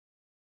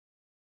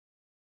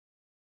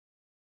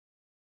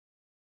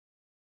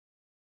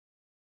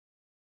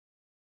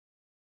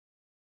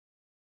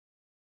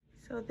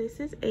So this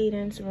is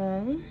Aiden's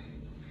room.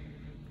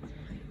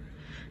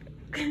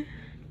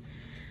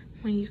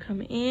 When you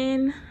come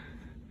in,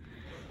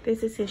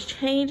 this is his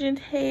changing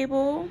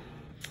table.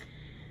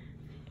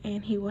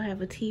 And he will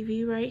have a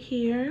TV right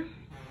here.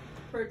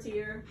 Per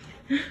tier.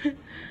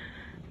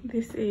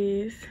 This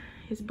is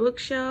his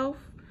bookshelf.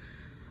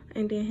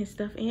 And then his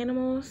stuffed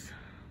animals.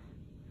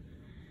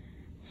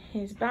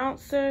 His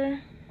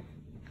bouncer.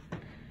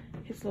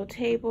 His little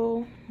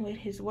table with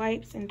his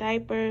wipes and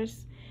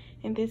diapers.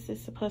 And this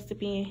is supposed to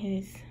be in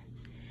his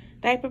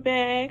diaper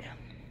bag.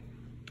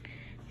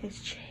 His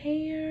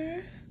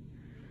chair.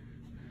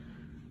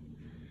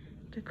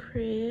 The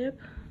crib.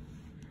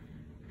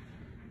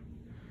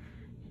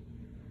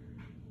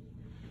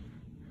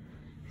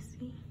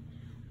 See?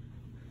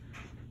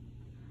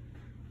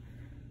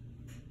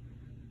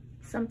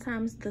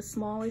 Sometimes the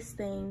smallest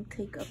thing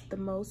take up the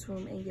most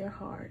room in your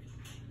heart.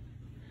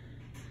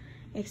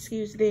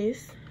 Excuse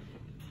this.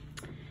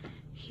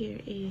 Here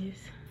is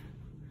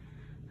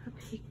a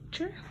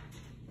picture.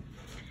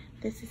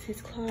 This is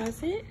his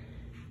closet.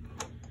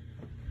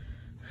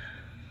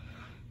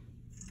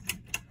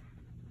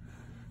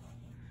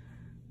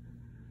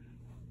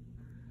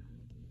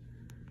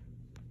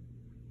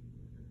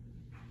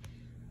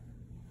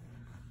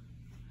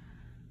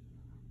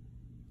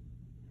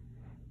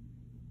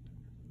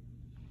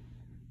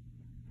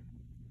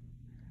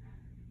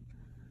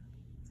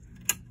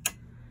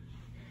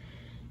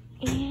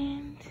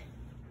 And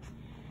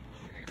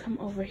come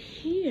over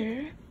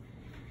here,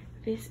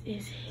 this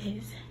is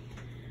his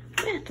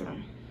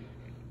bathroom.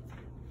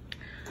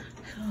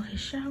 So his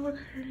shower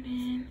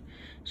curtain,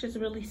 it's just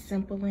really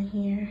simple in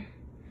here.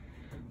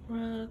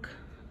 Rug,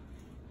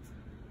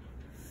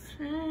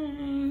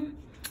 and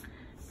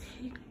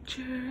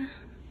picture.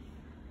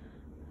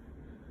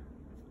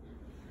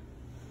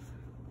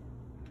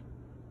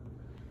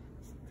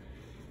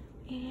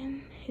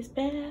 And his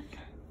bath,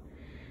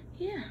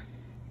 yeah.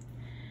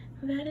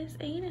 That is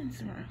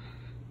Aiden's room.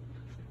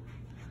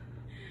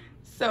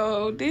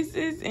 So this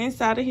is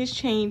inside of his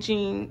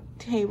changing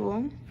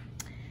table.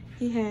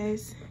 He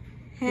has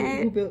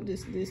hats. Who built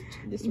this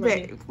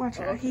right here?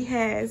 Watch out. He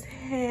has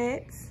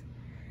hats,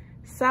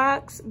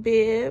 socks,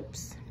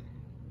 bibs,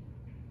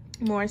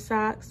 more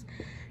socks,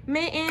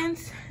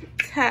 mittens,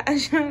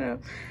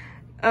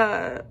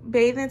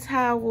 bathing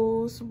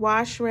towels,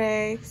 wash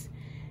rags,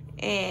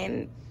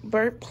 and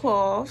burp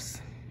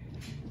cloths.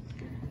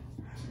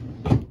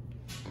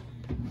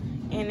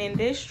 And in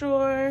this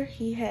drawer,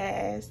 he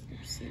has,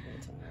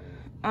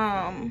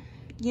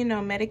 you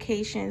know,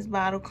 medications,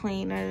 bottle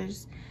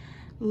cleaners,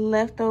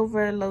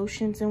 leftover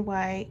lotions and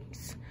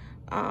wipes,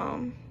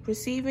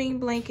 receiving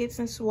blankets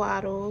and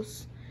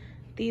swaddles.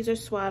 These are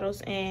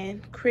swaddles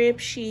and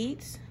crib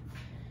sheets.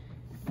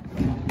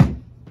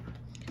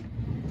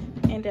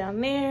 And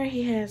down there,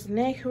 he has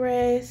neck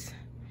rests,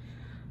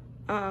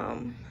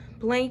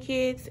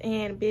 blankets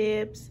and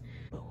bibs.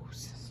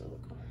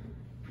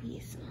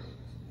 Yes.